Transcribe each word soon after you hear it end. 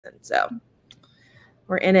So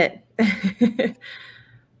we're in it.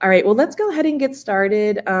 All right, well, let's go ahead and get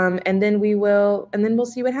started, and then we'll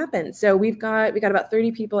see what happens. So we got about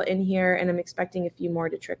 30 people in here, and I'm expecting a few more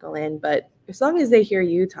to trickle in, but as long as they hear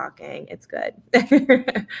you talking, it's good.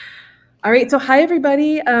 All right, so hi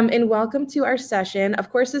everybody, and welcome to our session. Of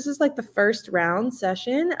course, this is like the first round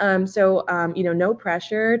session, so no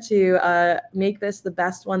pressure to make this the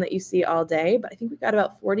best one that you see all day, but I think we've got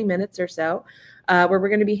about 40 minutes or so where we're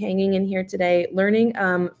going to be hanging in here today, learning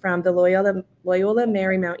from the Loyola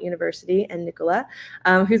Marymount University and Nicola,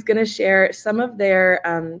 who's going to share some of their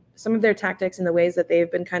tactics and the ways that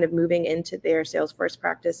they've been kind of moving into their Salesforce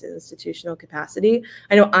practice in institutional capacity.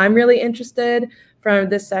 I know I'm really interested from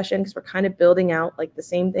this session because we're kind of building out like the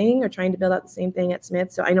same thing or trying to build out the same thing at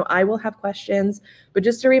Smith. So I know I will have questions, but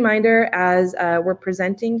just a reminder as we're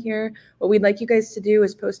presenting here, what we'd like you guys to do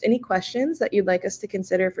is post any questions that you'd like us to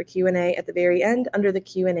consider for Q&A at the very end under the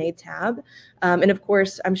Q&A tab. And of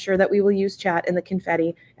course, I'm sure that we will use chat and the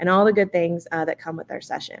confetti and all the good things that come with our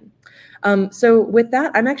session. So with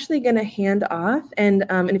that, I'm actually going to hand off. And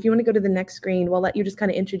if you want to go to the next screen, we'll let you just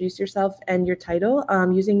kind of introduce yourself and your title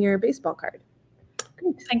using your baseball card.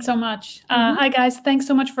 Thanks so much. Hi, guys. Thanks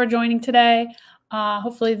so much for joining today.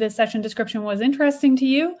 Hopefully this session description was interesting to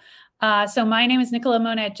you. So my name is Nicola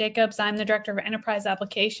Monat-Jacobs. I'm the Director of Enterprise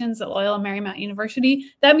Applications at Loyola Marymount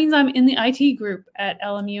University. That means I'm in the IT group at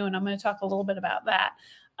LMU, and I'm going to talk a little bit about that.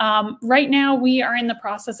 Right now, we are in the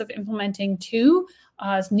process of implementing two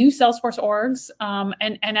new Salesforce orgs.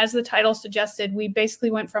 And as the title suggested, we basically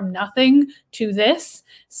went from nothing to this.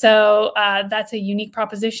 So that's a unique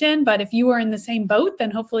proposition. But if you are in the same boat, then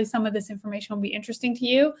hopefully some of this information will be interesting to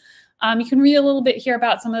you. You can read a little bit here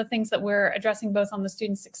about some of the things that we're addressing both on the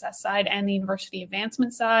student success side and the university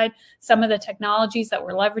advancement side, some of the technologies that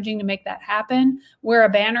we're leveraging to make that happen. We're a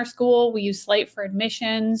banner school. We use Slate for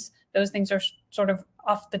admissions. Those things are sort of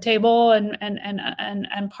off the table and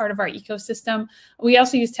part of our ecosystem. We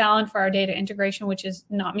also use Talent for our data integration, which is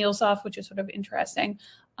not MuleSoft, which is sort of interesting,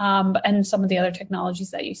 and some of the other technologies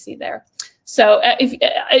that you see there. So if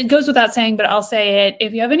it goes without saying, but I'll say it,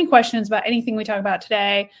 if you have any questions about anything we talk about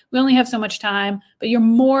today, we only have so much time, but you're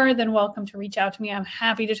more than welcome to reach out to me. I'm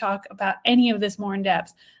happy to talk about any of this more in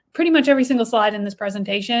depth. Pretty much every single slide in this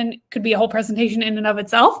presentation could be a whole presentation in and of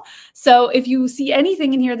itself. So if you see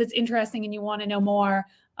anything in here that's interesting and you want to know more,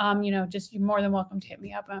 you're more than welcome to hit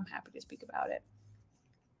me up. I'm happy to speak about it.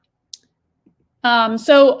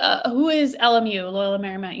 Who is LMU, Loyola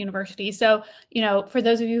Marymount University? So, for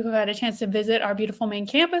those of you who had a chance to visit our beautiful main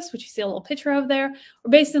campus, which you see a little picture of there,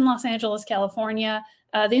 we're based in Los Angeles, California.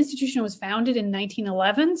 The institution was founded in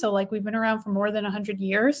 1911. So we've been around for more than 100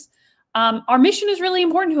 years. Our mission is really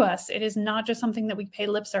important to us. It is not just something that we pay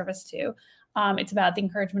lip service to. It's about the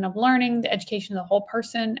encouragement of learning, the education of the whole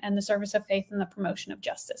person, and the service of faith and the promotion of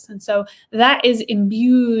justice. And so that is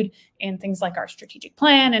imbued in things like our strategic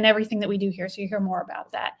plan and everything that we do here. So you hear more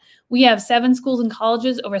about that. We have 7 schools and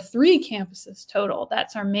colleges, over 3 campuses total.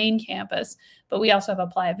 That's our main campus. But we also have a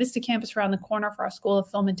Playa Vista campus around the corner for our School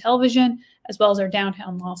of Film and Television, as well as our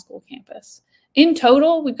downtown law school campus. In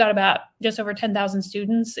total, we've got about just over 10,000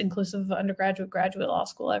 students, inclusive of undergraduate, graduate, law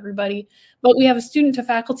school, everybody. But we have a student to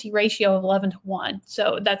faculty ratio of 11:1.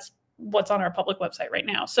 So that's what's on our public website right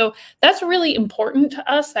now. So that's really important to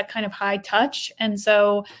us, that kind of high touch. And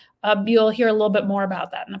so you'll hear a little bit more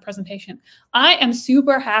about that in the presentation. I am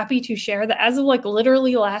super happy to share that as of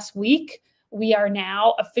literally last week, we are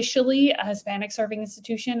now officially a Hispanic serving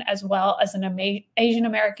institution, as well as an Asian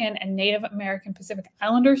American and Native American Pacific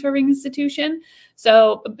Islander serving institution.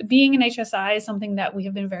 So being an HSI is something that we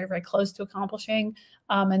have been very, very close to accomplishing,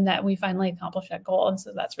 and that we finally accomplished that goal. And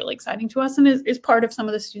so that's really exciting to us and is part of some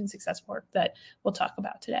of the student success work that we'll talk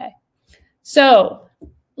about today. So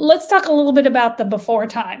let's talk a little bit about the before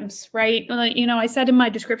times, right? I said in my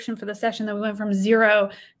description for the session that we went from 0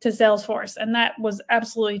 to Salesforce, and that was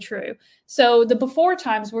absolutely true. So the before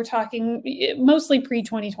times, we're talking mostly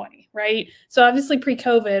pre-2020, right? So obviously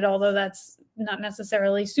pre-COVID, although that's not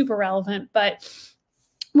necessarily super relevant, but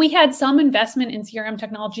we had some investment in CRM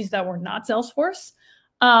technologies that were not Salesforce.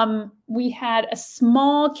 We had a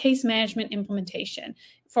small case management implementation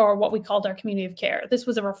for what we called our community of care. This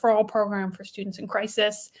was a referral program for students in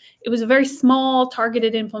crisis. It was a very small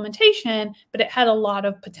targeted implementation, but it had a lot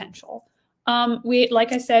of potential.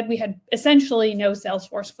 Like I said, we had essentially no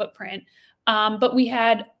Salesforce footprint, but we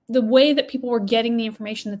had the way that people were getting the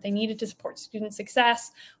information that they needed to support student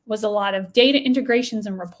success was a lot of data integrations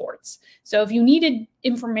and reports. So if you needed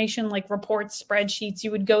information like reports, spreadsheets,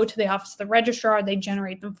 you would go to the office of the registrar, they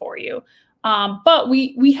generate them for you. But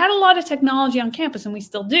we had a lot of technology on campus, and we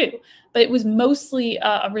still do, but it was mostly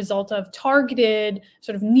a result of targeted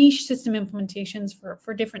sort of niche system implementations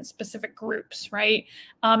for different specific groups, right?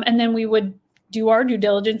 And then we would do our due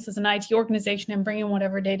diligence as an IT organization and bring in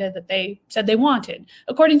whatever data that they said they wanted,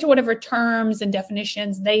 according to whatever terms and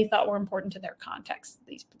definitions they thought were important to their context,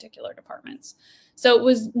 these particular departments. So it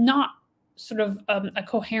was not sort of a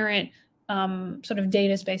coherent sort of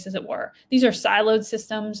data space, as it were. These are siloed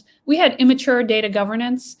systems. We had immature data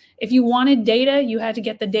governance. If you wanted data, you had to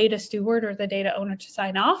get the data steward or the data owner to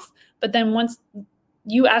sign off. But then once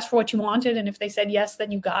you asked for what you wanted, and if they said yes, then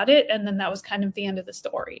you got it. And then that was kind of the end of the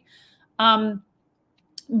story.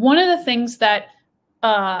 One of the things that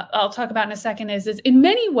I'll talk about in a second is in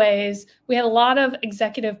many ways, we had a lot of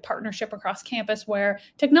executive partnership across campus where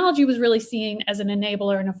technology was really seen as an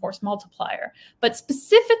enabler and a force multiplier. But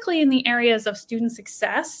specifically in the areas of student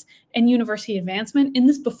success and university advancement in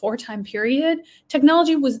this before time period,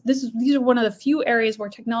 technology was, these are one of the few areas where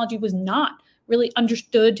technology was not really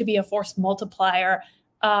understood to be a force multiplier.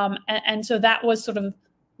 And so that was sort of,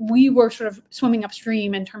 we were sort of swimming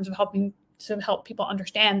upstream in terms of helping to help people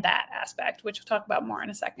understand that aspect, which we'll talk about more in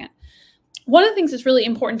a second. One of the things that's really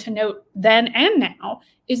important to note then and now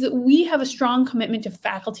is that we have a strong commitment to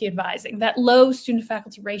faculty advising. That low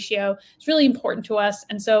student-to-faculty ratio is really important to us.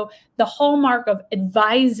 And so the hallmark of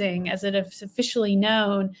advising, as it is officially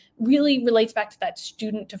known, really relates back to that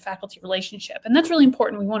student-to-faculty relationship. And that's really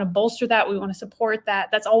important. We want to bolster that. We want to support that.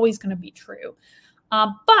 That's always going to be true.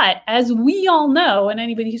 But as we all know, and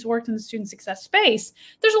anybody who's worked in the student success space,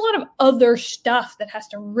 there's a lot of other stuff that has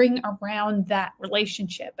to ring around that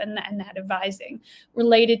relationship and that advising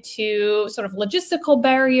related to sort of logistical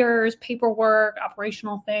barriers, paperwork,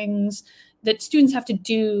 operational things that students have to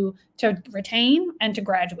do to retain and to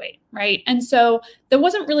graduate, right? And so there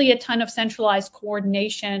wasn't really a ton of centralized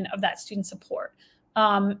coordination of that student support.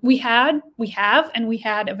 We have, and we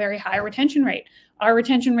had a very high retention rate. Our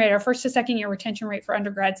retention rate, our first to second year retention rate for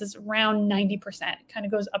undergrads is around 90%. It kind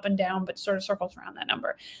of goes up and down, but sort of circles around that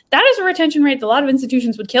number. That is a retention rate that a lot of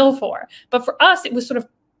institutions would kill for. But for us, it was sort of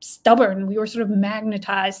stubborn. We were sort of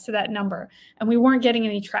magnetized to that number, and we weren't getting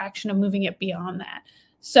any traction of moving it beyond that.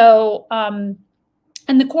 So, and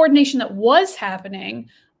the coordination that was happening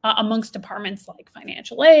amongst departments like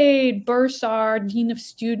financial aid, bursar, dean of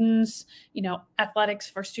students, athletics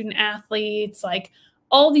for student athletes, like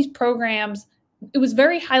all these programs, it was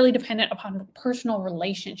very highly dependent upon personal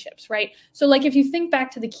relationships, right? So like if you think back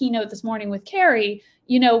to the keynote this morning with Carrie,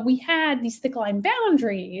 we had these thick line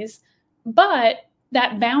boundaries, but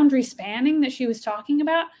that boundary spanning that she was talking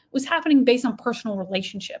about was happening based on personal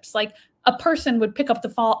relationships. Like a person would pick up the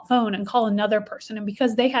phone and call another person. And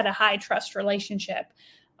because they had a high trust relationship,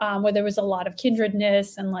 where there was a lot of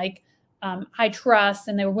kindredness and like high trust,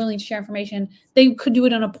 and they were willing to share information, they could do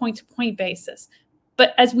it on a point-to-point basis.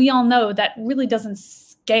 But as we all know, that really doesn't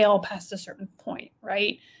scale past a certain point,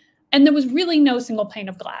 right? And there was really no single pane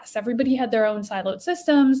of glass. Everybody had their own siloed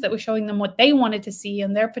systems that were showing them what they wanted to see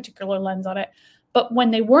and their particular lens on it. But when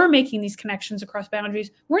they were making these connections across boundaries,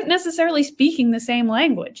 weren't necessarily speaking the same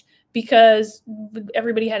language because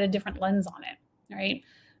everybody had a different lens on it, right?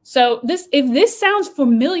 So if this sounds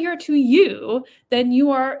familiar to you, then you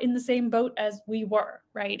are in the same boat as we were,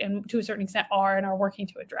 right? And to a certain extent are working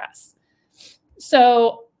to address.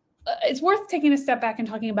 So it's worth taking a step back and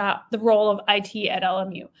talking about the role of IT at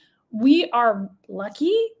LMU. We are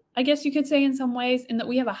lucky, I guess you could say in some ways, in that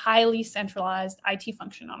we have a highly centralized IT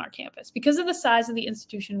function on our campus because of the size of the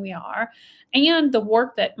institution we are and the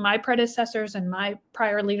work that my predecessors and my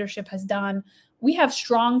prior leadership has done. We have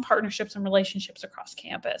strong partnerships and relationships across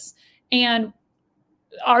campus. And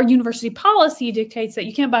our university policy dictates that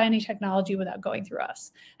you can't buy any technology without going through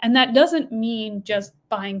us. And that doesn't mean just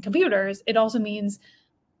buying computers. It also means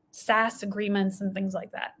SaaS agreements and things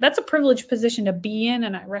like that. That's a privileged position to be in,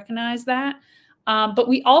 and I recognize that. But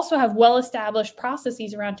we also have well-established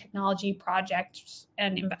processes around technology projects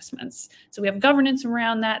and investments. So we have governance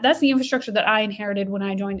around that. That's the infrastructure that I inherited when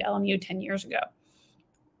I joined LMU 10 years ago.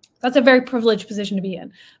 That's a very privileged position to be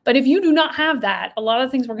in. But if you do not have that, a lot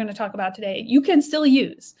of things we're going to talk about today, you can still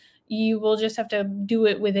use. You will just have to do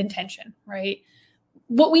it with intention, right?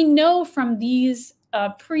 What we know from these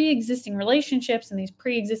pre-existing relationships and these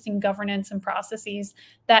pre-existing governance and processes,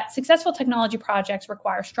 that successful technology projects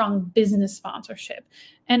require strong business sponsorship.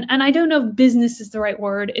 And I don't know if business is the right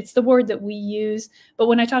word. It's the word that we use. But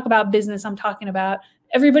when I talk about business, I'm talking about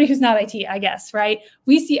everybody who's not IT, I guess, right?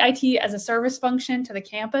 We see IT as a service function to the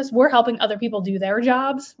campus. We're helping other people do their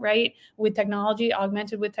jobs, right? With technology,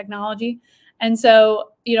 augmented with technology. And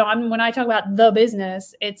so, when I talk about the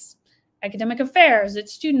business, it's academic affairs,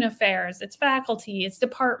 it's student affairs, it's faculty, it's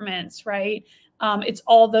departments, right? It's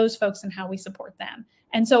all those folks and how we support them.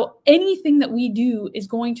 And so anything that we do is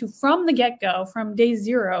going to, from the get-go, from day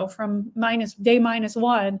zero, from day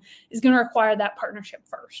 -1, is going to require that partnership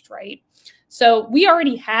first, right? So we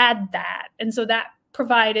already had that. And so that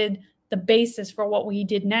provided the basis for what we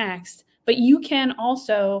did next. But you can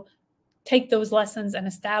also take those lessons and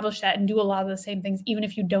establish that and do a lot of the same things, even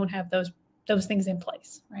if you don't have those things in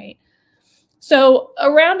place, right? So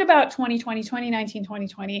around about 2020, 2019,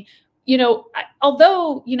 2020,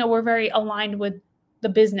 although, we're very aligned with the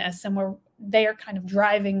business and they are kind of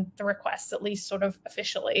driving the requests, at least sort of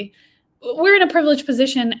officially, we're in a privileged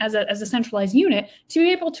position as a centralized unit to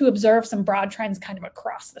be able to observe some broad trends kind of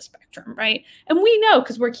across the spectrum, right? And we know,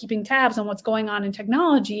 because we're keeping tabs on what's going on in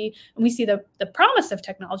technology, and we see the promise of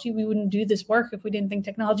technology. We wouldn't do this work if we didn't think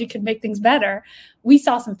technology could make things better. We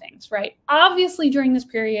saw some things, right? Obviously, during this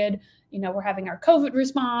period, we're having our COVID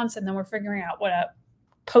response, and then we're figuring out what a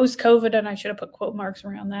post-COVID, and I should have put quote marks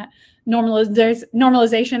around that,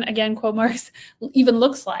 normalization, again, quote marks, even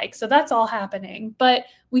looks like. So that's all happening. But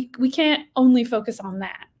we can't only focus on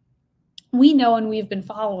that. We know, and we've been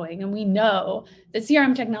following, and we know that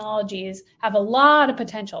CRM technologies have a lot of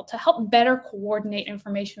potential to help better coordinate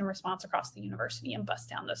information and response across the university and bust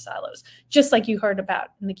down those silos, just like you heard about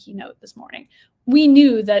in the keynote this morning. We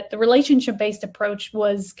knew that the relationship-based approach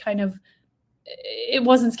was it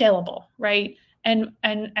wasn't scalable, right? And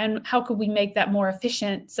how could we make that more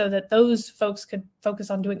efficient so that those folks could focus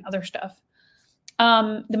on doing other stuff?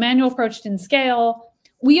 The manual approach didn't scale.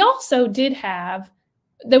 We also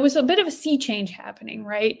there was a bit of a sea change happening,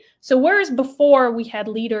 right? So whereas before we had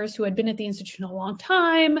leaders who had been at the institution a long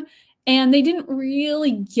time, and they didn't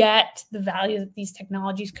really get the value that these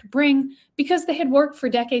technologies could bring because they had worked for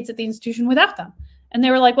decades at the institution without them. And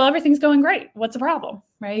they were like, well, everything's going great. What's the problem,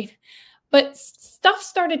 right? But stuff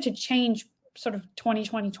started to change sort of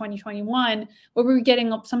 2020, 2021, where we were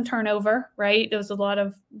getting some turnover, right? There was a lot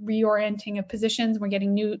of reorienting of positions. We're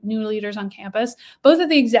getting new leaders on campus, both at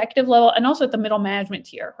the executive level and also at the middle management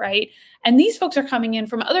tier, right? And these folks are coming in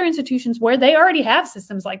from other institutions where they already have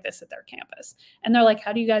systems like this at their campus. And they're like,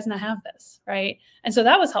 how do you guys not have this, right? And so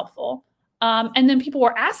that was helpful. And then people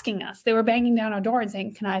were asking us, they were banging down our door and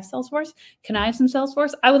saying, can I have Salesforce? Can I have some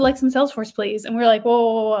Salesforce? I would like some Salesforce, please. And we were like, whoa,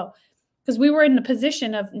 whoa, whoa. Because we were in a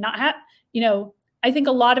position of not I think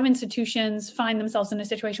a lot of institutions find themselves in a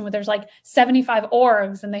situation where there's like 75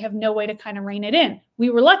 orgs and they have no way to kind of rein it in. We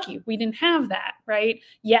were lucky. We didn't have that, right,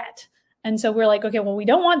 yet. And so we're like, okay, well, we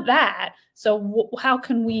don't want that. So how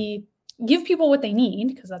can we give people what they need,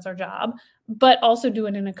 because that's our job, but also do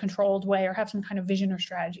it in a controlled way or have some kind of vision or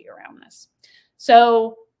strategy around this?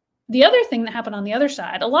 So the other thing that happened on the other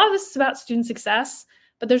side, a lot of this is about student success,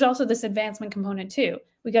 but there's also this advancement component too.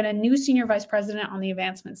 We got a new senior vice president on the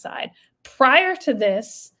advancement side. Prior to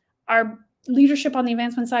this, our leadership on the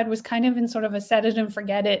advancement side was kind of in sort of a set it and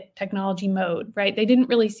forget it technology mode, right? They didn't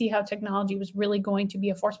really see how technology was really going to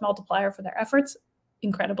be a force multiplier for their efforts,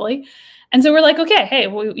 incredibly. And so we're like, okay, hey,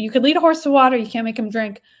 well, you could lead a horse to water, you can't make him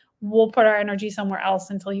drink. We'll put our energy somewhere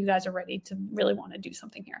else until you guys are ready to really want to do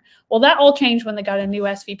something here. Well, that all changed when they got a new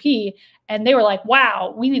SVP, and they were like,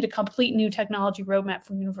 wow, we need a complete new technology roadmap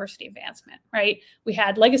for university advancement, right? We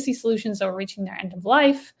had legacy solutions that were reaching their end of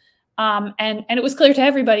life. And it was clear to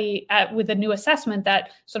everybody with a new assessment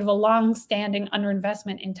that sort of a long-standing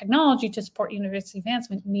underinvestment in technology to support university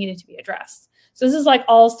advancement needed to be addressed. So this is like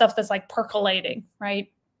all stuff that's like percolating,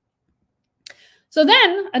 right? So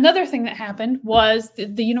then another thing that happened was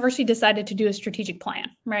the university decided to do a strategic plan,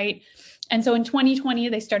 right? And so in 2020,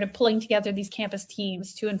 they started pulling together these campus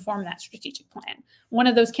teams to inform that strategic plan. One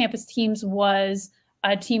of those campus teams was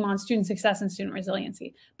a team on student success and student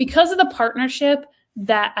resiliency. Because of the partnership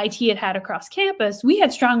that IT had across campus, we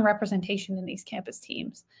had strong representation in these campus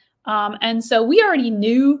teams. And so we already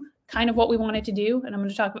knew kind of what we wanted to do. And I'm going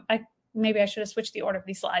to talk, maybe I should have switched the order of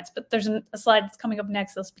these slides, but there's a slide that's coming up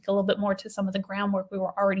next. That'll speak a little bit more to some of the groundwork we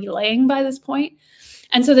were already laying by this point.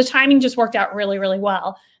 And so the timing just worked out really, really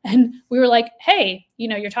well. And we were like, hey,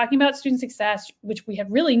 you're talking about student success, which we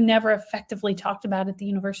had really never effectively talked about at the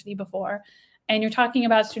university before. And you're talking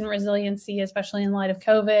about student resiliency, especially in light of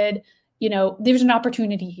COVID. There's an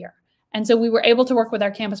opportunity here. And so we were able to work with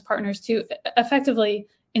our campus partners to effectively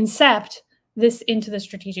incept this into the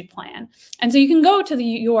strategic plan. And so you can go to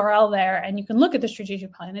the URL there and you can look at the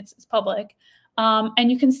strategic plan. It's public.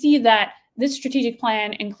 And you can see that this strategic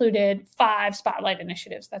plan included 5 spotlight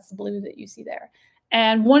initiatives. That's the blue that you see there.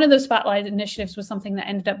 And one of those spotlight initiatives was something that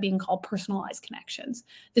ended up being called personalized connections.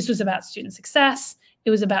 This was about student success.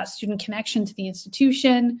 It was about student connection to the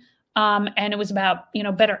institution. And it was about,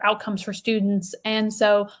 better outcomes for students. And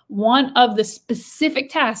so one of the specific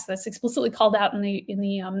tasks that's explicitly called out in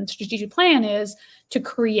the strategic plan is to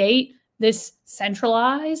create this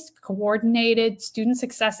centralized, coordinated student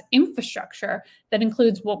success infrastructure that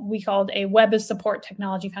includes what we called a Web of Support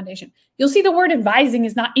Technology Foundation. You'll see the word advising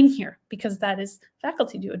is not in here because that is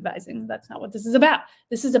faculty do advising. That's not what this is about.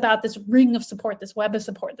 This is about this ring of support, this web of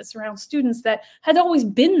support that surrounds students that had always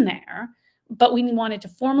been there, but we wanted to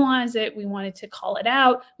formalize it. We wanted to call it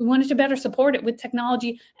out. We wanted to better support it with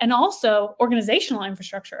technology and also organizational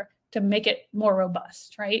infrastructure to make it more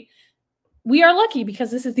robust, right? We are lucky because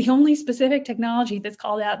this is the only specific technology that's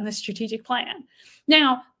called out in this strategic plan.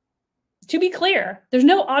 Now, to be clear, there's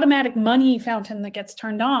no automatic money fountain that gets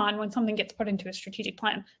turned on when something gets put into a strategic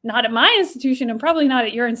plan. Not at my institution and probably not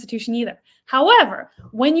at your institution either. However,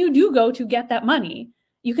 when you do go to get that money,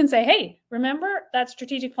 you can say, hey, remember that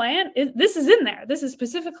strategic plan? This is in there. This is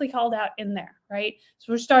specifically called out in there, right?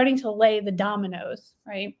 So we're starting to lay the dominoes,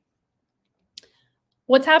 right?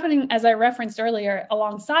 What's happening, as I referenced earlier,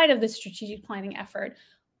 alongside of this strategic planning effort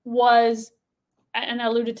was, and I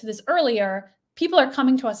alluded to this earlier, people are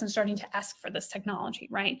coming to us and starting to ask for this technology,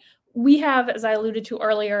 right? We have, as I alluded to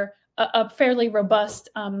earlier, a fairly robust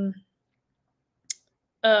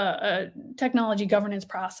technology governance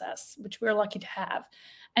process, which we're lucky to have.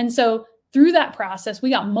 And so through that process, we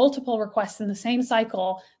got multiple requests in the same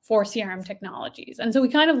cycle for CRM technologies. And so we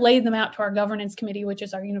kind of laid them out to our governance committee, which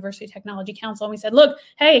is our University Technology Council. And we said, look,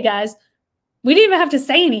 hey guys, we didn't even have to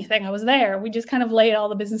say anything. I was there. We just kind of laid all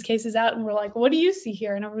the business cases out and we're like, what do you see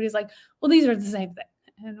here? And everybody's like, well, these are the same thing.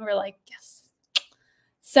 And we're like, yes.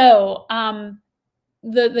 So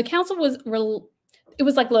the council it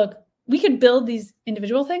was like, look, we could build these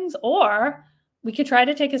individual things, or we could try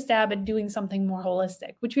to take a stab at doing something more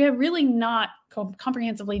holistic, which we have really not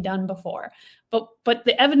comprehensively done before. But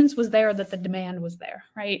the evidence was there that the demand was there,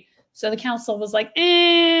 right? So the council was like,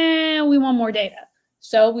 we want more data.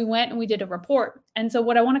 So we went and we did a report. And so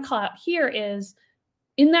what I want to call out here is,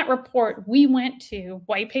 in that report, we went to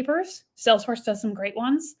white papers. Salesforce does some great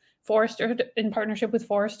ones. Forrester, in partnership with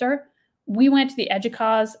Forrester. We went to the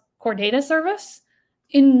EDUCAUSE Core Data Service.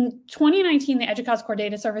 In 2019, the EDUCAUSE Core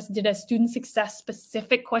Data Service did a student success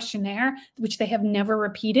specific questionnaire, which they have never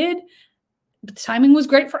repeated. But the timing was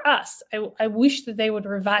great for us. I wish that they would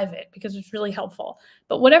revive it because it's really helpful.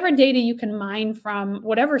 But whatever data you can mine from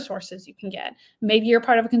whatever sources you can get, maybe you're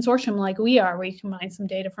part of a consortium like we are, where you can mine some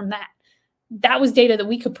data from that. That was data that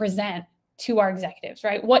we could present to our executives,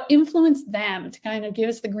 right? What influenced them to kind of give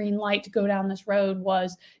us the green light to go down this road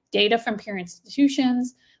was data from peer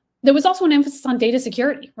institutions. There was also an emphasis on data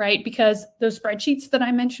security, right? Because those spreadsheets that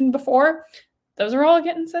I mentioned before, those are all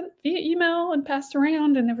getting sent via email and passed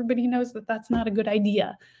around, and everybody knows that that's not a good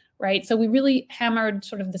idea, right? So we really hammered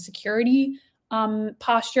sort of the security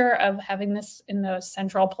posture of having this in a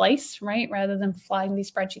central place, right? Rather than flying these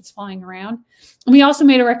spreadsheets flying around. And we also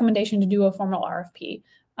made a recommendation to do a formal RFP,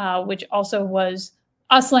 which also was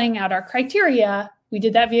us laying out our criteria. We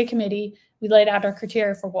did that via committee. We laid out our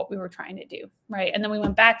criteria for what we were trying to do, right? And then we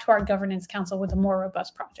went back to our governance council with a more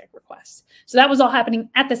robust project request. So that was all happening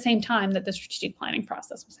at the same time that the strategic planning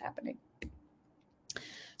process was happening.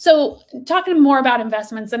 So talking more about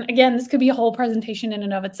investments, and again, this could be a whole presentation in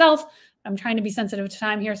and of itself. I'm trying to be sensitive to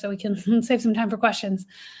time here so we can save some time for questions.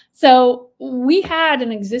 So we had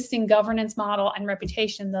an existing governance model and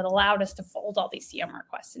reputation that allowed us to fold all these CM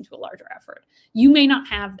requests into a larger effort. You may not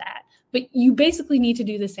have that, but you basically need to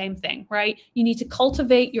do the same thing, right? You need to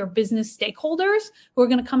cultivate your business stakeholders who are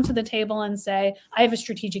going to come to the table and say, I have a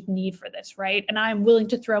strategic need for this, right? And I'm willing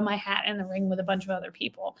to throw my hat in the ring with a bunch of other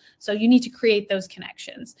people. So you need to create those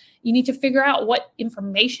connections. You need to figure out what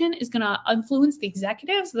information is going to influence the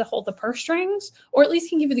executives that hold the purse strings, or at least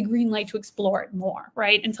can give you the green light to explore it more,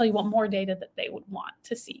 right? And tell you what more data that they would want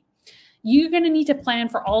to see. You're going to need to plan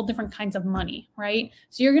for all different kinds of money, right?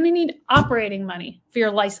 So you're going to need operating money for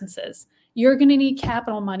your licenses. You're going to need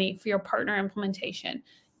capital money for your partner implementation.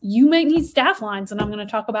 You might need staff lines, and I'm going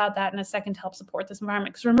to talk about that in a second to help support this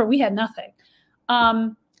environment. Because remember, we had nothing.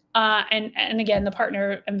 And again, the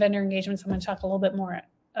partner and vendor engagements, I'm going to talk a little bit more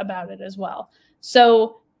about it as well.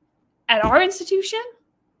 So at our institution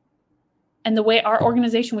and the way our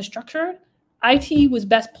organization was structured, IT was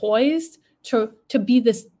best poised to be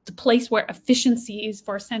the place where efficiencies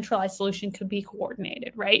for a centralized solution could be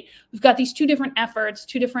coordinated, right? We've got these two different efforts,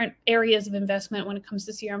 two different areas of investment when it comes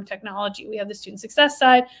to CRM technology. We have the student success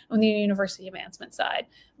side and the university advancement side.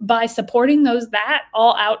 By supporting that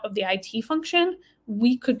all out of the IT function,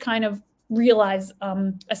 we could kind of realize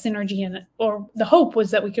a synergy, or the hope was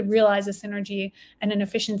that we could realize a synergy and an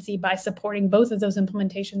efficiency by supporting both of those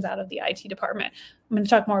implementations out of the IT department. I'm going to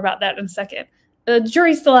talk more about that in a second. The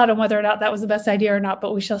jury's still out on whether or not that was the best idea or not,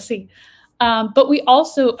 but we shall see. But we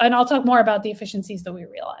also, and I'll talk more about the efficiencies that we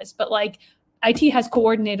realized, but like IT has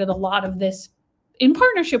coordinated a lot of this in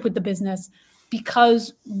partnership with the business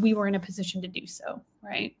because we were in a position to do so,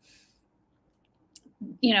 right?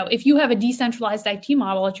 You know, if you have a decentralized IT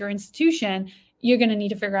model at your institution, you're going to need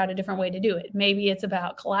to figure out a different way to do it. Maybe it's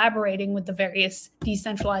about collaborating with the various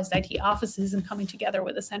decentralized IT offices and coming together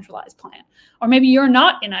with a centralized plan. Or maybe you're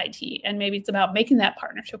not in IT, and maybe it's about making that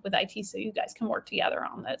partnership with IT so you guys can work together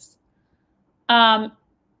on this. I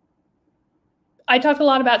talked a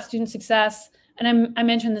lot about student success, and I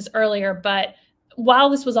mentioned this earlier, but while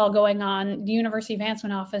this was all going on, the University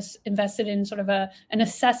Advancement Office invested in sort of an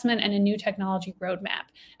assessment and a new technology roadmap.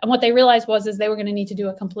 And what they realized is they were going to need to do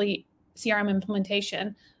a complete CRM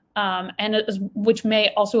implementation, which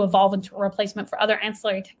may also evolve into a replacement for other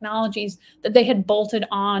ancillary technologies that they had bolted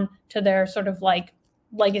on to their sort of like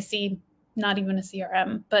legacy, not even a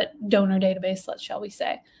CRM, but donor database, shall we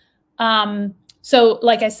say. So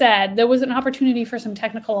like I said, there was an opportunity for some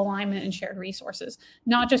technical alignment and shared resources,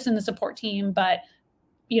 not just in the support team, but,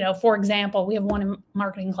 you know, for example, we have one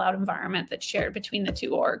marketing cloud environment that's shared between the two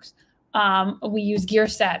orgs. We use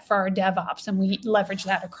GearSet for our DevOps, and we leverage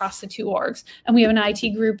that across the two orgs. And we have an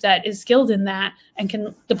IT group that is skilled in that and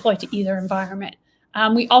can deploy to either environment.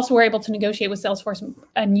 We also were able to negotiate with Salesforce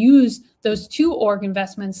and use those two org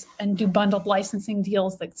investments and do bundled licensing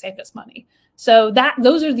deals that save us money. So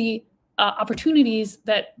those are the opportunities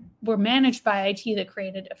that were managed by IT that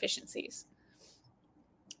created efficiencies.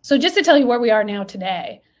 So just to tell you where we are now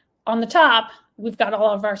today, on the top, we've got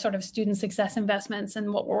all of our sort of student success investments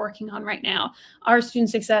and what we're working on right now. Our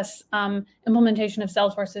student success implementation of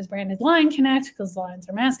Salesforce is branded Lion Connect because the lion's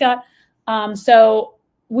our mascot. So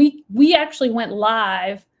we actually went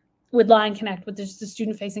live with Lion Connect, with the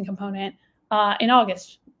student-facing component, in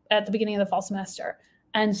August at the beginning of the fall semester.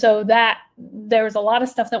 And so there was a lot of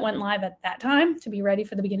stuff that went live at that time to be ready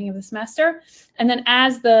for the beginning of the semester. And then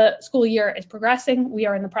as the school year is progressing, we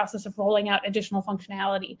are in the process of rolling out additional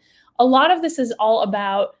functionality. A lot of this is all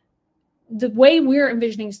about the way we're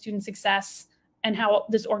envisioning student success and how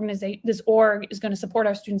this org is going to support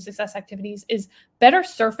our student success activities is better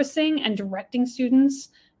surfacing and directing students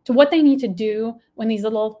to what they need to do when these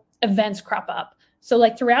little events crop up. So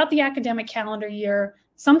like throughout the academic calendar year,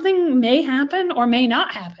 something may happen or may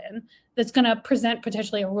not happen that's going to present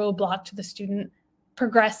potentially a roadblock to the student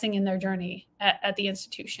progressing in their journey at the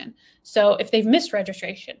institution. So if they've missed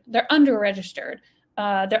registration, they're under-registered,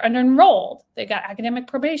 they're under-enrolled, they got academic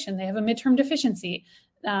probation, they have a midterm deficiency,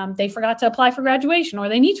 they forgot to apply for graduation, or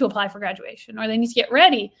they need to apply for graduation, or they need to get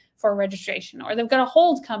ready for registration, or they've got a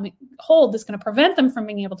hold that's going to prevent them from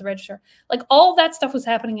being able to register. Like all that stuff was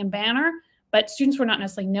happening in Banner, but students were not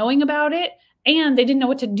necessarily knowing about it, and they didn't know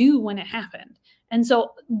what to do when it happened. And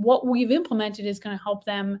so what we've implemented is going to help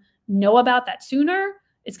them know about that sooner.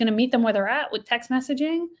 It's going to meet them where they're at with text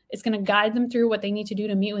messaging. It's going to guide them through what they need to do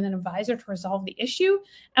to meet with an advisor to resolve the issue.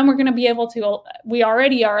 And we're going to be able to, we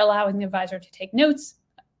already are allowing the advisor to take notes,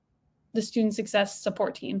 the student success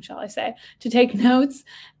support team, shall I say, to take notes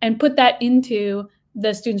and put that into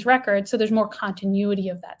the student's record so there's more continuity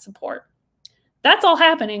of that support. That's all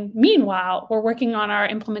happening. Meanwhile, we're working on our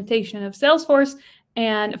implementation of Salesforce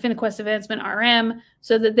and AffiniQuest Advancement RM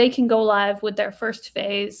so that they can go live with their first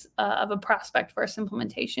phase of a prospect first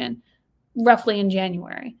implementation roughly in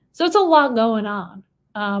January. So it's a lot going on,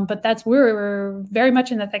 but we're very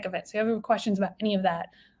much in the thick of it. So if you have questions about any of that,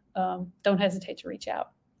 don't hesitate to reach out.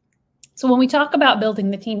 So when we talk about building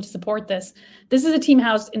the team to support this is a team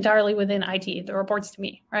housed entirely within IT that reports to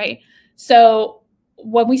me, right? So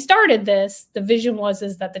when we started this, the vision was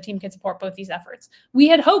that the team could support both these efforts. We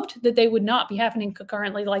had hoped that they would not be happening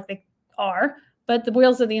concurrently like they are, but the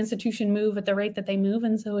wheels of the institution move at the rate that they move,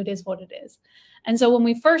 and so it is what it is. And so when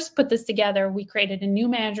we first put this together, we created a new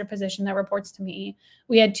manager position that reports to me.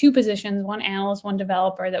 We had two positions, one analyst, one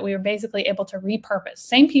developer, that we were basically able to repurpose.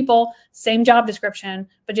 Same people, same job description,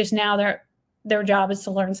 but just now their job is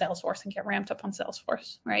to learn Salesforce and get ramped up on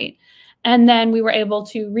Salesforce, right? And then we were able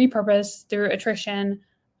to repurpose through attrition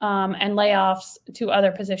and layoffs to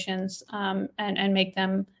other positions and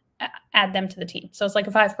add them to the team. So it's like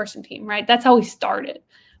a 5-person team, right? That's how we started.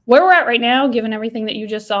 Where we're at right now, given everything that you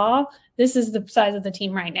just saw, this is the size of the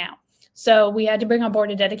team right now. So we had to bring on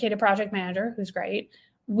board a dedicated project manager, who's great.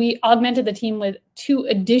 We augmented the team with 2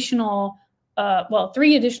 additional well,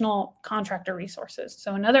 3 additional contractor resources.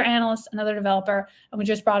 So another analyst, another developer, and we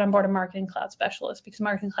just brought on board a marketing cloud specialist because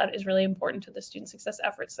marketing cloud is really important to the student success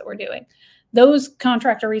efforts that we're doing. Those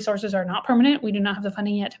contractor resources are not permanent. We do not have the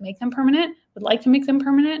funding yet to make them permanent. Would like to make them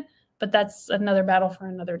permanent, but that's another battle for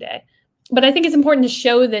another day. But I think it's important to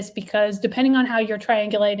show this because depending on how you're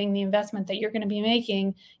triangulating the investment that you're going to be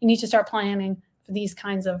making, you need to start planning for these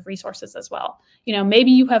kinds of resources as well. You know, maybe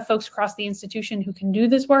you have folks across the institution who can do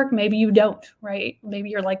this work. Maybe you don't, right? Maybe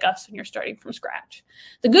you're like us and you're starting from scratch.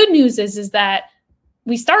 The good news is that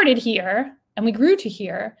we started here and we grew to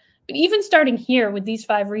here, but even starting here with these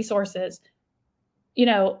 5 resources, you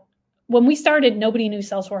know, when we started, nobody knew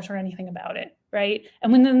Salesforce or anything about it, right?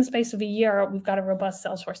 And within the space of a year, we've got a robust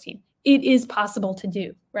Salesforce team. It is possible to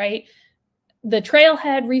do, right? The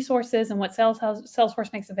trailhead resources and what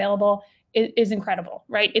Salesforce makes available is incredible,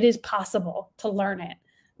 right? It is possible to learn it,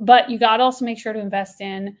 but you got to also make sure to invest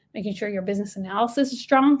in making sure your business analysis is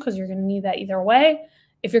strong because you're going to need that either way.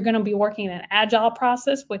 If you're going to be working in an agile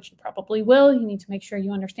process, which you probably will, you need to make sure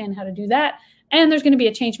you understand how to do that. And there's going to be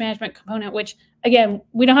a change management component, which again,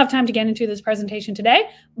 we don't have time to get into this presentation today,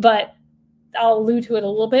 but I'll allude to it a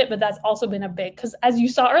little bit, but that's also been a big, because as you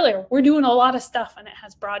saw earlier, we're doing a lot of stuff and it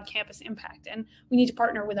has broad campus impact. And we need to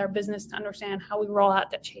partner with our business to understand how we roll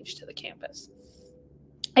out that change to the campus.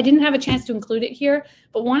 I didn't have a chance to include it here,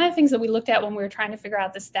 but one of the things that we looked at when we were trying to figure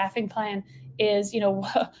out the staffing plan is, you know,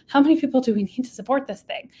 how many people do we need to support this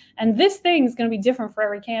thing? And this thing is going to be different for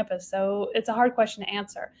every campus. So it's a hard question to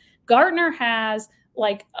answer. Gartner has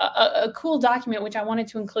like a cool document, which I wanted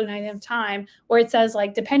to include, and I didn't have time, where it says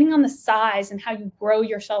like, depending on the size and how you grow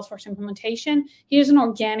your Salesforce implementation, here's an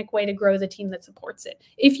organic way to grow the team that supports it.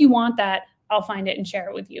 If you want that, I'll find it and share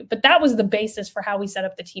it with you. But that was the basis for how we set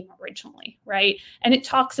up the team originally, right? And it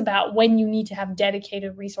talks about when you need to have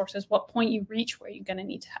dedicated resources, what point you reach where you're going to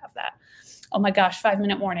need to have that. Oh my gosh,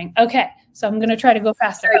 5-minute warning. Okay, so I'm going to try to go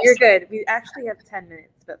faster. Oh, you're good. We actually have 10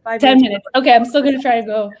 minutes, but 5 10 minutes. minutes. Okay, I'm still going to try to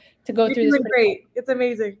go through this. Great. It's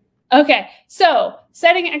amazing. Okay, so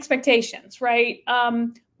setting expectations, right?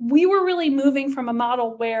 We were really moving from a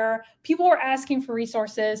model where people were asking for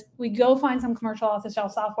resources. We'd go find some commercial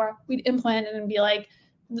off-the-shelf software. We'd implement it and be like,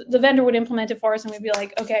 the vendor would implement it for us and we'd be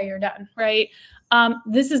like, okay, you're done, right?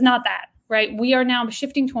 This is not that, right? We are now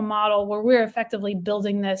shifting to a model where we're effectively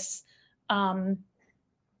building this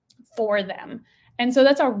for them. And so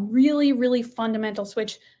that's a really, really fundamental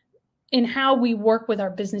switch in how we work with our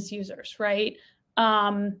business users, right?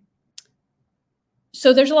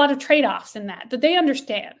 So there's a lot of trade-offs in that they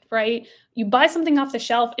understand, right? You buy something off the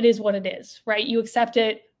shelf, it is what it is, right? You accept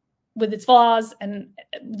it with its flaws and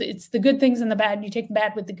it's the good things and the bad. You take the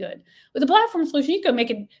bad with the good. With the platform solution, you can make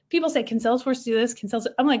it, people say, can Salesforce do this? Can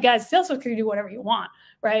Salesforce? I'm like, guys, Salesforce can do whatever you want,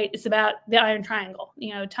 right? It's about the iron triangle,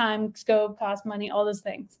 you know, time, scope, cost, money, all those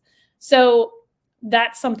things. So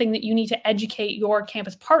that's something that you need to educate your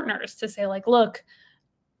campus partners to say like, look,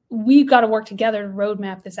 we've got to work together to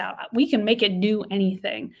roadmap this out. We can make it do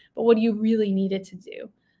anything, but what do you really need it to do?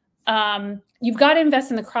 You've got to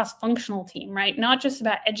invest in the cross-functional team, right? Not just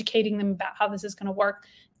about educating them about how this is going to work.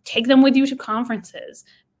 Take them with you to conferences.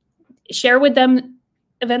 Share with them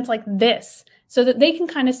events like this so that they can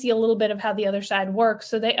kind of see a little bit of how the other side works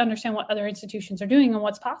so they understand what other institutions are doing and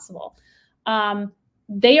what's possible.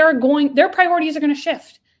 Their priorities are going to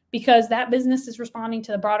shift because that business is responding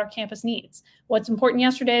to the broader campus needs. What's important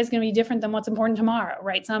yesterday is going to be different than what's important tomorrow,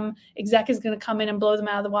 right? Some exec is going to come in and blow them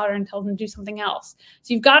out of the water and tell them to do something else.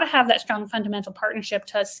 So you've got to have that strong fundamental partnership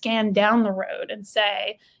to scan down the road and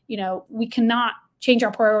say, you know, we cannot change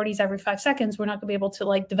our priorities every 5 seconds. We're not going to be able to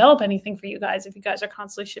like develop anything for you guys if you guys are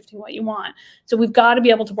constantly shifting what you want. So we've got to be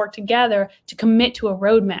able to work together to commit to a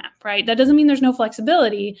roadmap, right? That doesn't mean there's no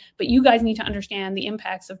flexibility, but you guys need to understand the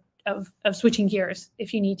impacts of switching gears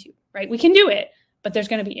if you need to, right? We can do it, but there's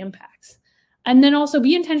going to be impacts. And then also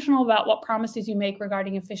be intentional about what promises you make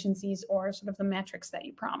regarding efficiencies or sort of the metrics that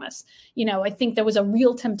you promise. You know, I think there was a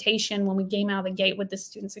real temptation when we came out of the gate with the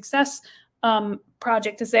student success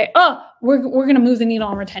project to say, oh, we're going to move the needle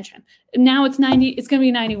on retention. Now it's 90, it's going to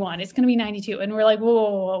be 91, it's going to be 92. And we're like,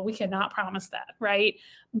 whoa, we cannot promise that, right?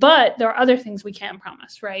 But there are other things we can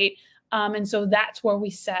promise, right? And so that's where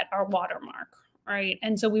we set our watermark, right?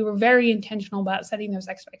 And so we were very intentional about setting those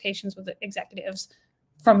expectations with the executives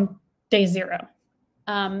from day zero.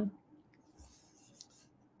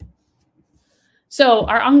 So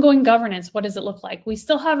our ongoing governance, what does it look like? We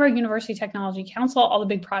still have our University Technology Council. All the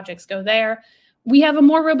big projects go there. We have a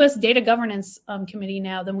more robust data governance committee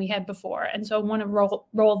now than we had before. And so I want to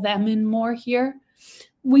roll them in more here.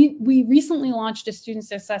 we recently launched a student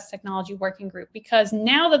success technology working group, because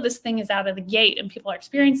now that this thing is out of the gate and people are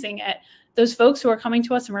experiencing it, those folks who are coming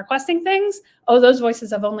to us and requesting things, those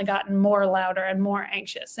voices have only gotten more louder and more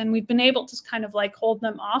anxious. And we've been able to kind of like hold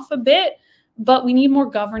them off a bit, but we need more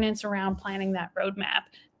governance around planning that roadmap.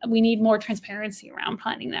 We need more transparency around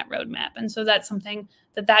planning that roadmap. And so that's something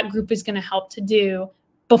that group is going to help to do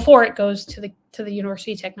before it goes to the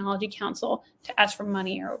University Technology Council to ask for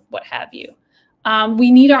money or what have you.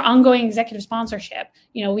 We need our ongoing executive sponsorship.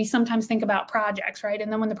 We sometimes think about projects, right?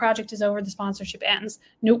 And then when the project is over, the sponsorship ends.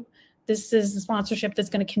 Nope. This is the sponsorship that's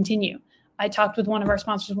going to continue. I talked with one of our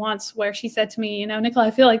sponsors once where she said to me, Nicola,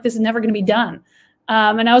 I feel like this is never going to be done.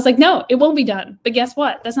 And I was like, no, it won't be done. But guess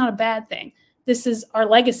what? That's not a bad thing. This is our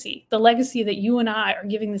legacy. The legacy that you and I are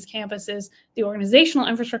giving this campus is the organizational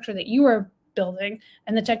infrastructure that you are building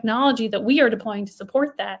and the technology that we are deploying to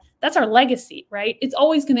support that. That's our legacy, right? It's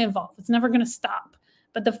always going to evolve. It's never going to stop.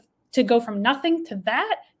 But to go from nothing to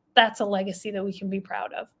that's a legacy that we can be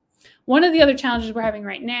proud of. One of the other challenges we're having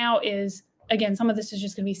right now is, again, some of this is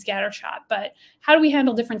just going to be scattershot, but how do we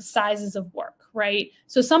handle different sizes of work, right?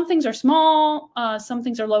 So some things are small, some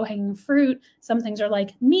things are low-hanging fruit, some things are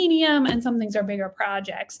like medium, and some things are bigger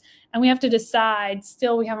projects. And we have to decide,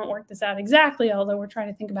 still we haven't worked this out exactly, although we're trying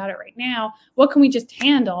to think about it right now, what can we just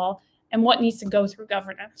handle and what needs to go through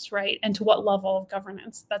governance, right? And to what level of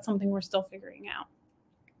governance? That's something we're still figuring out.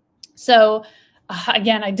 So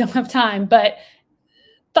again, I don't have time, but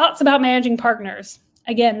thoughts about managing partners.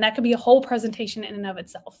 Again, that could be a whole presentation in and of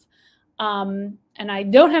itself. And I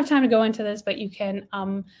don't have time to go into this, but you can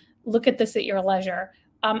look at this at your leisure.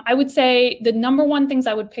 I would say the number one things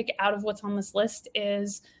I would pick out of what's on this list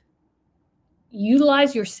is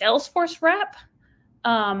utilize your Salesforce rep.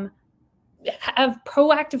 Have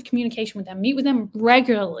proactive communication with them. Meet with them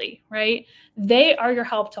regularly, right? They are your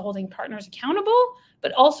help to holding partners accountable,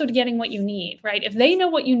 but also to getting what you need, right? If they know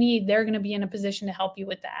what you need, they're going to be in a position to help you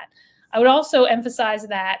with that. I would also emphasize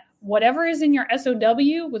that whatever is in your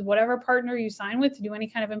SOW with whatever partner you sign with to do any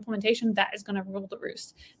kind of implementation, that is going to rule the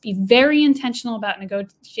roost. Be very intentional about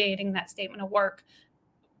negotiating that statement of work.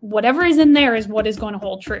 Whatever is in there is what is going to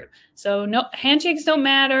hold true. So no, handshakes don't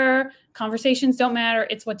matter, conversations don't matter.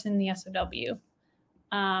 It's what's in the SOW.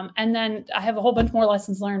 And then I have a whole bunch more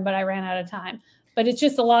lessons learned, but I ran out of time. But it's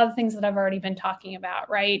just a lot of things that I've already been talking about,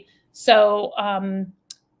 right? So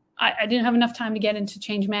I didn't have enough time to get into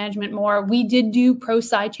change management more. We did do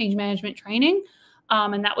pro-side change management training,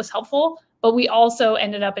 and that was helpful. But we also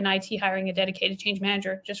ended up in IT hiring a dedicated change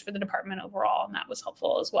manager just for the department overall, and that was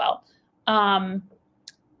helpful as well.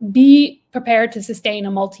 Be prepared to sustain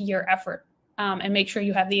a multi-year effort and make sure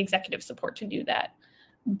you have the executive support to do that.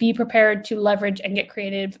 Be prepared to leverage and get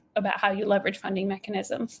creative about how you leverage funding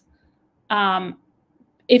mechanisms.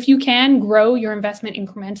 If you can grow your investment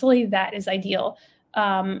incrementally, that is ideal.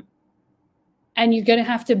 And you're going to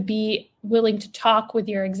have to be willing to talk with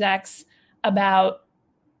your execs about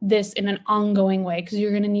this in an ongoing way, because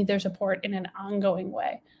you're going to need their support in an ongoing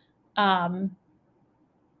way. And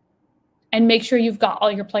make sure you've got all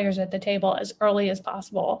your players at the table as early as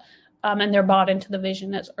possible, and they're bought into the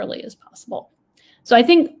vision as early as possible. So I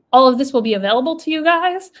think all of this will be available to you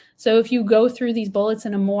guys. So if you go through these bullets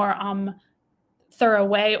in a more thorough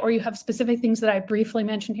way, or you have specific things that I briefly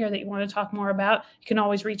mentioned here that you want to talk more about, you can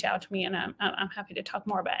always reach out to me, and I'm happy to talk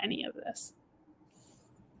more about any of this.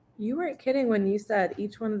 You weren't kidding when you said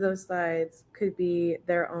each one of those slides could be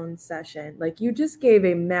their own session. Like, you just gave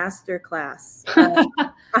a master class. I'm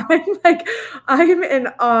in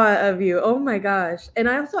awe of you. Oh my gosh. And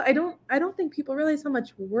I don't think people realize how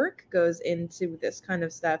much work goes into this kind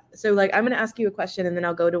of stuff. So like, I'm going to ask you a question and then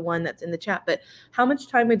I'll go to one that's in the chat, but how much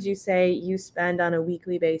time would you say you spend on a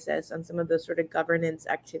weekly basis on some of those sort of governance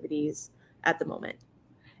activities at the moment?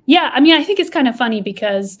 Yeah. I mean, I think it's kind of funny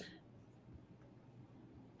because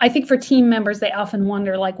I think for team members, they often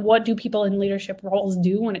wonder, like, what do people in leadership roles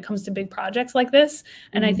do when it comes to big projects like this?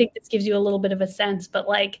 And I think this gives you a little bit of a sense, but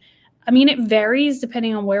like, I mean, it varies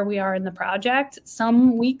depending on where we are in the project.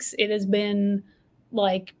 Some weeks it has been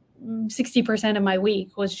like 60% of my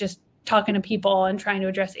week was just talking to people and trying to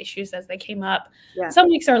address issues as they came up. Yeah. Some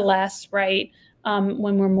weeks are less, right?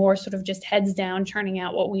 When we're more sort of just heads down, churning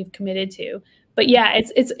out what we've committed to. But yeah,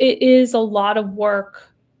 it is a lot of work.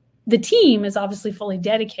 The team is obviously fully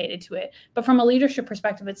dedicated to it, but from a leadership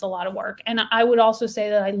perspective, it's a lot of work. And I would also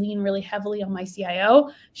say that I lean really heavily on my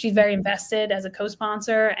CIO. She's very invested as a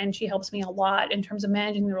co-sponsor, and she helps me a lot in terms of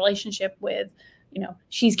managing the relationship with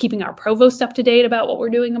she's keeping our provost up to date about what we're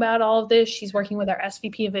doing about all of this. She's working with our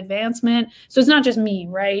SVP of advancement. So it's not just me,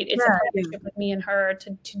 right? It's a partnership with me and her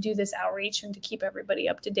to do this outreach and to keep everybody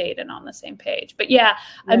up to date and on the same page. But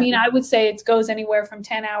I mean, I would say it goes anywhere from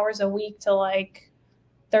 10 hours a week to like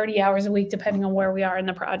 30 hours a week, depending on where we are in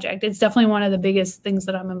the project. It's definitely one of the biggest things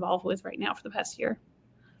that I'm involved with right now for the past year.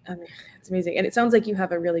 It's amazing. And it sounds like you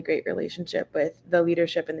have a really great relationship with the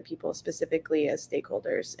leadership and the people specifically as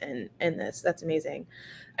stakeholders in this. That's amazing.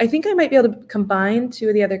 I think I might be able to combine two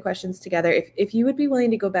of the other questions together. If you would be willing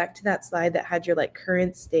to go back to that slide that had your like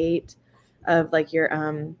current state of like your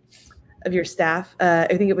staff. I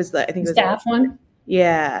think it was the staff one.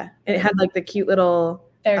 Yeah. And it had like the cute little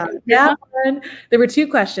that one. There were two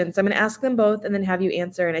questions. So I'm going to ask them both and then have you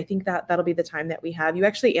answer. And I think that'll be the time that we have. You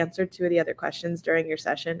actually answered two of the other questions during your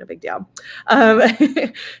session. No big deal. So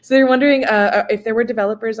they're wondering if there were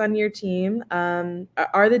developers on your team.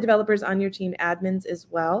 Are the developers on your team admins as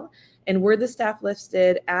well? And were the staff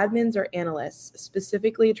listed admins or analysts,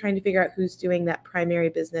 specifically trying to figure out who's doing that primary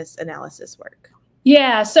business analysis work?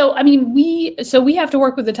 Yeah. So, I mean, we have to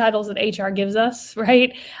work with the titles that HR gives us,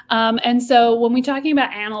 right? And so when we're talking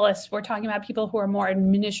about analysts, we're talking about people who are more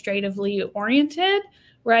administratively oriented,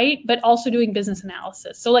 right? But also doing business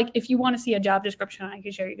analysis. So like, if you want to see a job description, I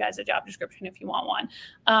can share you guys a job description if you want one.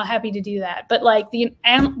 Happy to do that. But like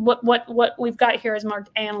what we've got here as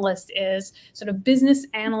marked analyst is sort of business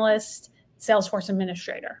analyst, Salesforce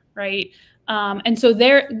administrator, right? And so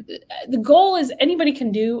the goal is anybody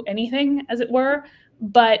can do anything, as it were,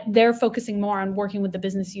 but they're focusing more on working with the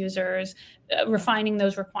business users, refining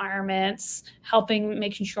those requirements,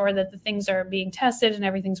 making sure that the things are being tested and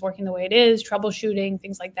everything's working the way it is, troubleshooting,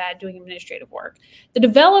 things like that, doing administrative work. The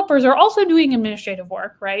developers are also doing administrative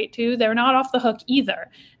work, right, too. They're not off the hook either.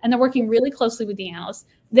 And they're working really closely with the analysts.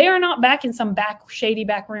 They are not back in some shady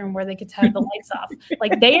back room where they could have the lights off.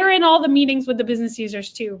 Like, they are in all the meetings with the business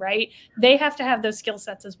users too, right? They have to have those skill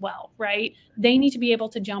sets as well, right? They need to be able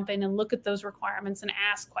to jump in and look at those requirements and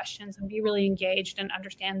ask questions and be really engaged and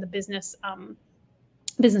understand the business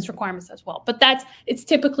requirements as well. But it's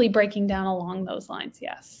typically breaking down along those lines.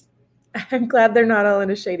 Yes. I'm glad they're not all in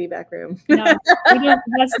a shady back room. No,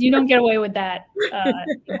 you don't get away with that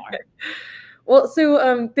anymore. Well,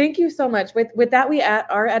 so thank you so much. With that, we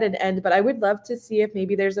are at an end, but I would love to see if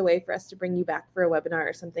maybe there's a way for us to bring you back for a webinar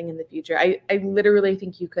or something in the future. I literally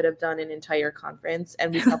think you could have done an entire conference,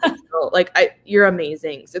 and we probably still, you're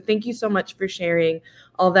amazing. So thank you so much for sharing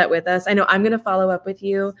all that with us. I know I'm going to follow up with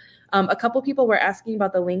you. A couple people were asking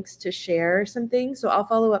about the links to share some things, so I'll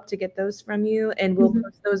follow up to get those from you, and we'll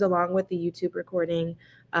post those along with the YouTube recording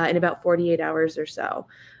in about 48 hours or so.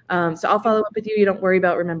 So I'll follow up with you. You don't worry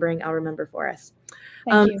about remembering. I'll remember for us.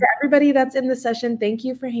 To everybody that's in the session, thank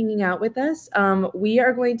you for hanging out with us. We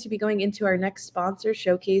are going to be going into our next sponsor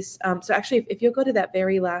showcase. So actually, if you'll go to that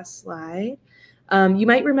very last slide, you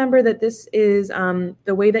might remember that this is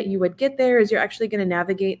the way that you would get there is you're actually going to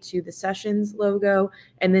navigate to the sessions logo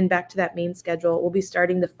and then back to that main schedule. We'll be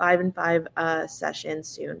starting the 5 and 5 session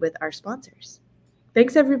soon with our sponsors.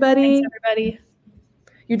 Thanks, everybody. Thanks, everybody.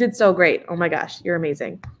 You did so great. Oh my gosh, you're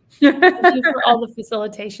amazing. Thank you for all the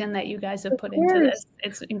facilitation that you guys have put into this.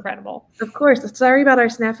 It's incredible. Of course. Sorry about our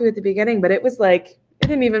snafu at the beginning, but it was like, it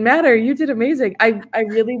didn't even matter. You did amazing. I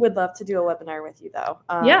really would love to do a webinar with you, though.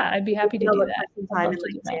 Yeah, I'd be happy to do that. Sometime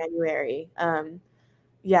in January.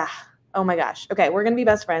 Yeah. Oh my gosh. Okay, we're going to be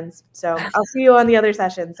best friends. So I'll see you on the other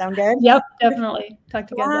session. Sound good? Yep, definitely. Talk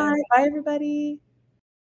to you guys later. Bye, everybody.